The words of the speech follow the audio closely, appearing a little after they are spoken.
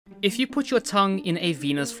If you put your tongue in a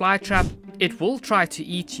Venus flytrap, it will try to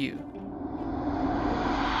eat you.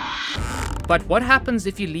 But what happens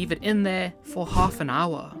if you leave it in there for half an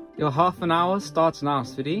hour? Your half an hour starts now,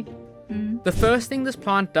 sweetie. The first thing this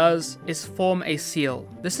plant does is form a seal.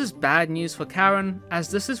 This is bad news for Karen,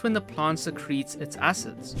 as this is when the plant secretes its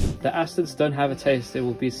acids. The acids don't have a taste, it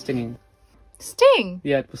will be stinging. Sting?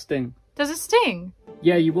 Yeah, it will sting. Does it sting?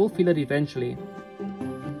 Yeah, you will feel it eventually.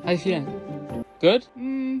 How you feeling? Good?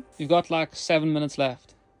 You've got like 7 minutes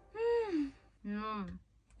left.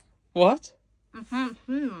 What?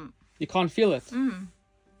 You can't feel it?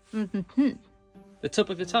 The tip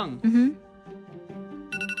of your tongue?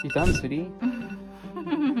 You're done, sweetie.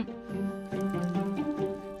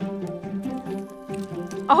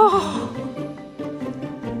 Oh!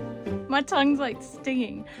 My tongue's like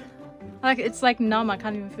stinging. Like, it's like numb, I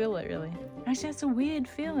can't even feel it really. Actually, that's a weird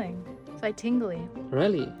feeling. It's like tingly.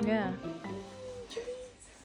 Really? Yeah.